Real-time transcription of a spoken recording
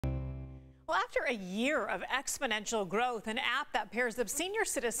Well, after a year of exponential growth, an app that pairs up senior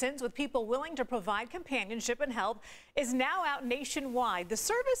citizens with people willing to provide companionship and help is now out nationwide. The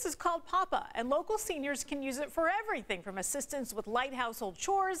service is called Papa, and local seniors can use it for everything from assistance with light household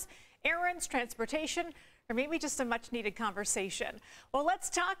chores, errands, transportation, or maybe just a much-needed conversation. Well, let's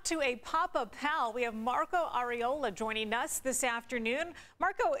talk to a Papa pal. We have Marco Ariola joining us this afternoon.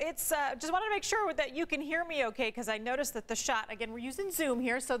 Marco, it's just wanted to make sure that you can hear me okay, because I noticed that the shot, again, we're using Zoom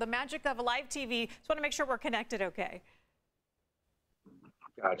here, so the magic of a live TV. Just want to make sure we're connected okay.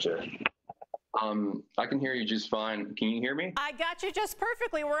 Gotcha. I can hear you just fine. Can you hear me? I got you just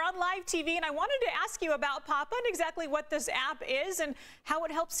perfectly. We're on live TV, and I wanted to ask you about Papa and exactly what this app is and how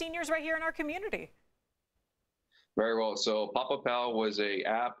it helps seniors right here in our community. Very well. So Papa Pal was a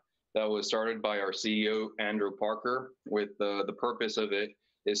app that was started by our CEO, Andrew Parker, with the purpose of it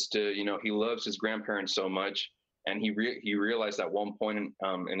is to, he loves his grandparents so much. And he realized at one point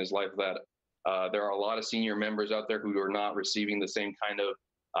in his life that there are a lot of senior members out there who are not receiving the same kind of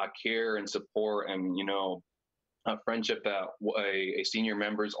care and support and, friendship that a senior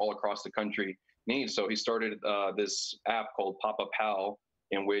members all across the country need. So he started this app called Papa Pal,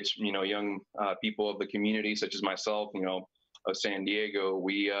 in which, young people of the community, such as myself, of San Diego,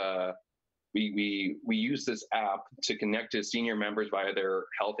 we use this app to connect to senior members via their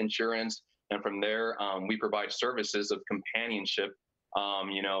health insurance. And from there, we provide services of companionship,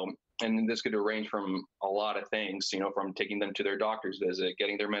 and this could range from a lot of things, from taking them to their doctor's visit,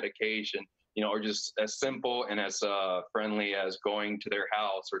 getting their medication, or just as simple and as friendly as going to their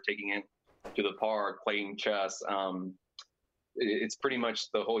house or taking it to the park, playing chess. It's pretty much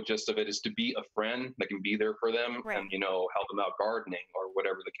the whole gist of it is to be a friend that can be there for them, right, and, help them out gardening or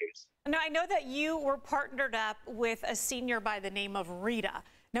whatever the case. Now, I know that you were partnered up with a senior by the name of Rita.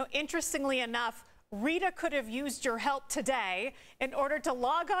 Now, interestingly enough, Rita could have used your help today in order to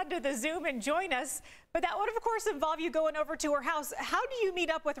log on to the Zoom and join us, but that would, of course, involve you going over to her house. How do you meet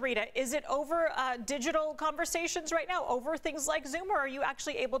up with Rita? Is it over digital conversations right now, over things like Zoom, or are you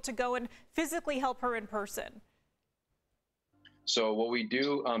actually able to go and physically help her in person? So what we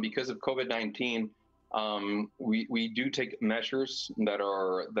do, because of COVID-19, we do take measures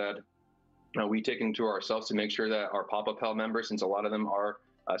that we take into ourselves to make sure that our Papa Pal members, since a lot of them are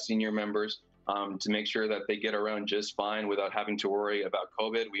senior members, to make sure that they get around just fine without having to worry about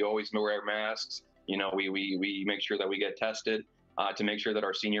COVID. We always wear masks. We make sure that we get tested to make sure that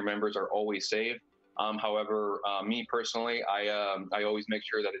our senior members are always safe. However, me personally, I always make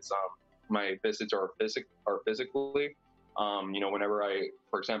sure that it's my visits are physically. Whenever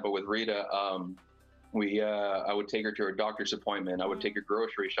for example, with Rita, I would take her to her doctor's appointment. I would take her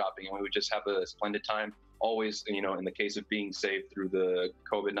grocery shopping, and we would just have a splendid time. Always, in the case of being safe through the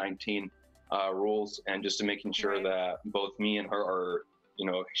COVID-19 rules, and just to making sure right, that both me and her are,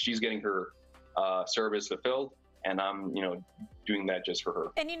 she's getting her service fulfilled, and I'm, doing that just for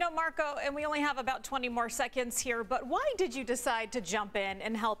her. And Marco, and we only have about 20 more seconds here, but why did you decide to jump in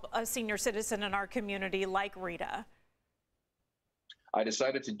and help a senior citizen in our community like Rita? I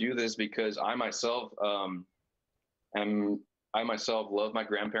decided to do this because I myself love my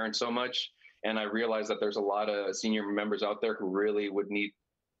grandparents so much, and I realized that there's a lot of senior members out there who really would need,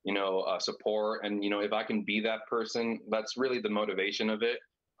 support. And if I can be that person, that's really the motivation of it.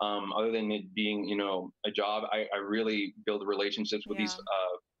 Other than it being, a job, I really build relationships with these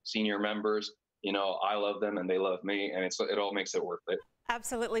senior members. I love them and they love me, and it all makes it worth it.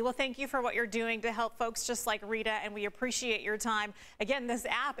 Absolutely. Well, thank you for what you're doing to help folks just like Rita, and we appreciate your time. Again, this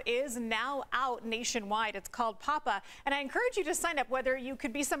app is now out nationwide. It's called Papa, and I encourage you to sign up, whether you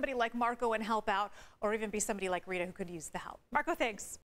could be somebody like Marco and help out, or even be somebody like Rita who could use the help. Marco, thanks.